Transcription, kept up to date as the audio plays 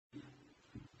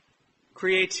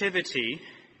Creativity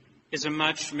is a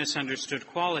much misunderstood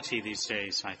quality these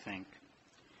days, I think.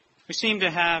 We seem to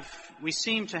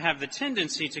have the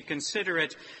tendency to consider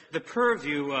it the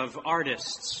purview of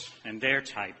artists and their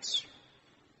types.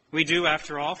 We do,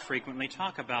 after all, frequently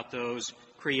talk about those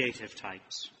creative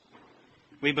types.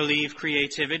 We believe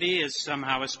creativity is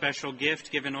somehow a special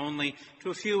gift given only to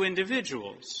a few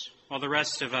individuals, while the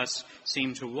rest of us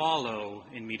seem to wallow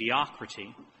in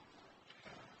mediocrity.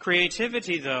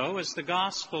 Creativity, though, as the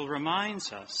gospel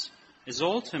reminds us, is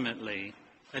ultimately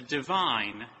a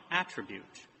divine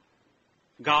attribute.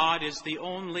 God is the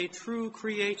only true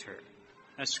creator,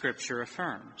 as Scripture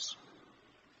affirms.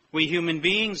 We human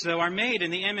beings, though, are made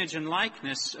in the image and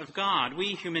likeness of God. We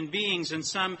human beings, in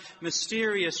some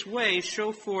mysterious way,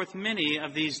 show forth many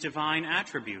of these divine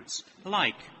attributes,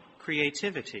 like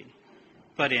creativity,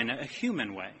 but in a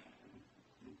human way.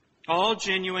 All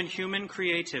genuine human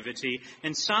creativity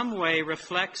in some way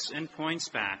reflects and points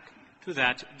back to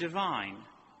that divine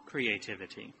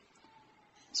creativity.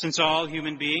 Since all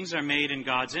human beings are made in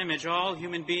God's image, all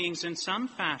human beings in some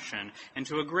fashion and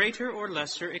to a greater or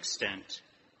lesser extent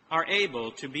are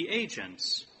able to be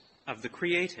agents of the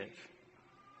creative.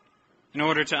 In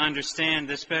order to understand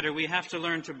this better, we have to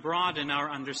learn to broaden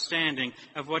our understanding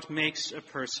of what makes a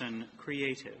person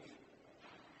creative.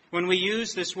 When we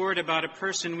use this word about a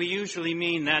person, we usually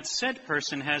mean that said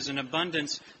person has an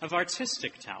abundance of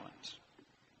artistic talent.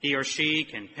 He or she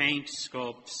can paint,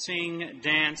 sculpt, sing,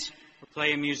 dance, or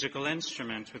play a musical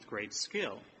instrument with great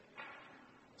skill.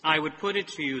 I would put it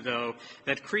to you, though,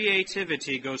 that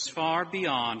creativity goes far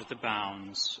beyond the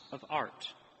bounds of art.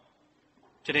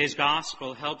 Today's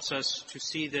gospel helps us to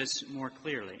see this more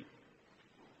clearly.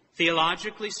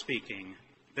 Theologically speaking,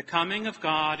 the coming of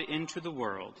God into the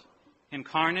world,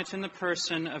 incarnate in the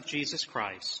person of Jesus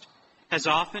Christ, has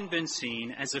often been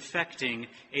seen as effecting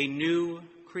a new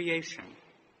creation.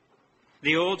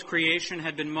 The old creation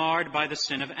had been marred by the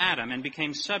sin of Adam and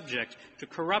became subject to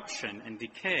corruption and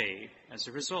decay as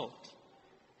a result.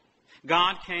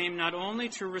 God came not only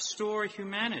to restore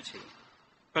humanity,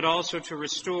 but also to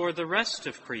restore the rest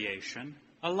of creation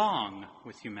along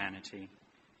with humanity.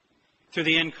 Through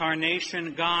the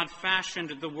incarnation, God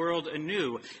fashioned the world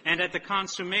anew, and at the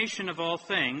consummation of all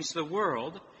things, the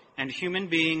world and human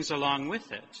beings along with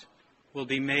it will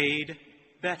be made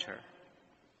better.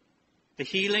 The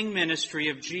healing ministry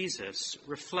of Jesus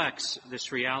reflects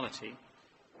this reality.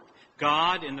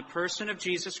 God, in the person of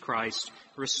Jesus Christ,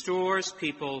 restores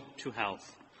people to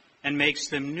health and makes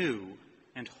them new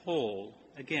and whole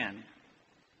again.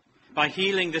 By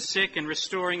healing the sick and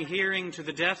restoring hearing to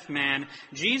the deaf man,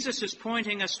 Jesus is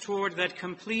pointing us toward that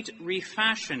complete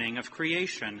refashioning of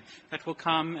creation that will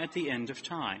come at the end of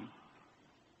time.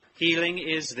 Healing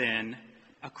is then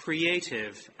a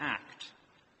creative act.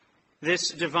 This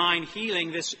divine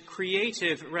healing, this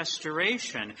creative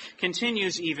restoration,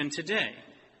 continues even today,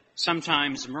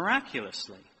 sometimes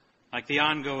miraculously, like the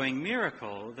ongoing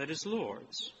miracle that is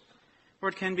Lourdes. Or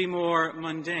it can be more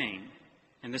mundane,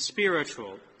 in the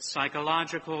spiritual,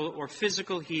 psychological, or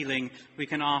physical healing we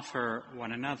can offer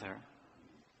one another.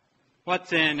 What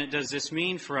then does this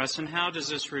mean for us, and how does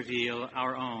this reveal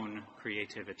our own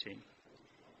creativity?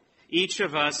 Each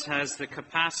of us has the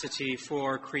capacity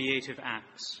for creative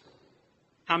acts.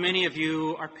 How many of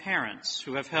you are parents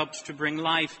who have helped to bring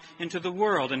life into the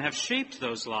world and have shaped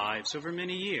those lives over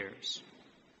many years?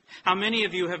 How many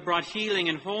of you have brought healing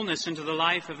and wholeness into the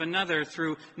life of another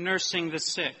through nursing the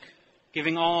sick,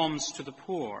 giving alms to the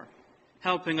poor,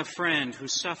 helping a friend who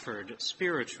suffered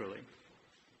spiritually?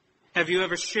 Have you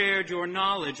ever shared your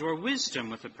knowledge or wisdom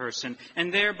with a person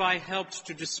and thereby helped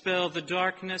to dispel the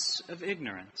darkness of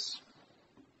ignorance?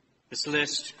 This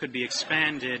list could be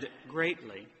expanded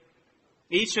greatly.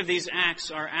 Each of these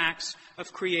acts are acts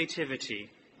of creativity,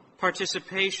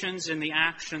 participations in the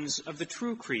actions of the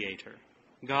true Creator,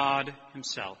 God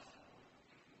Himself.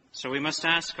 So we must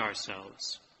ask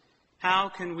ourselves, how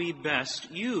can we best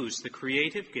use the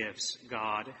creative gifts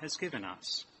God has given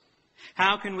us?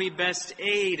 How can we best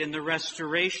aid in the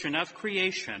restoration of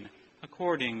creation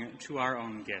according to our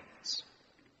own gifts?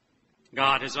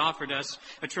 God has offered us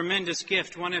a tremendous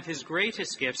gift, one of His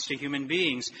greatest gifts to human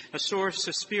beings, a source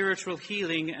of spiritual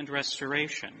healing and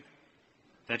restoration.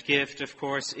 That gift, of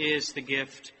course, is the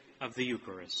gift of the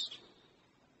Eucharist.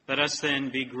 Let us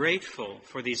then be grateful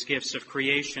for these gifts of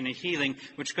creation and healing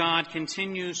which God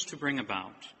continues to bring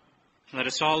about. Let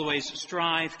us always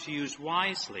strive to use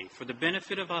wisely for the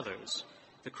benefit of others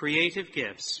the creative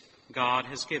gifts God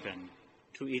has given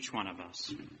to each one of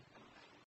us.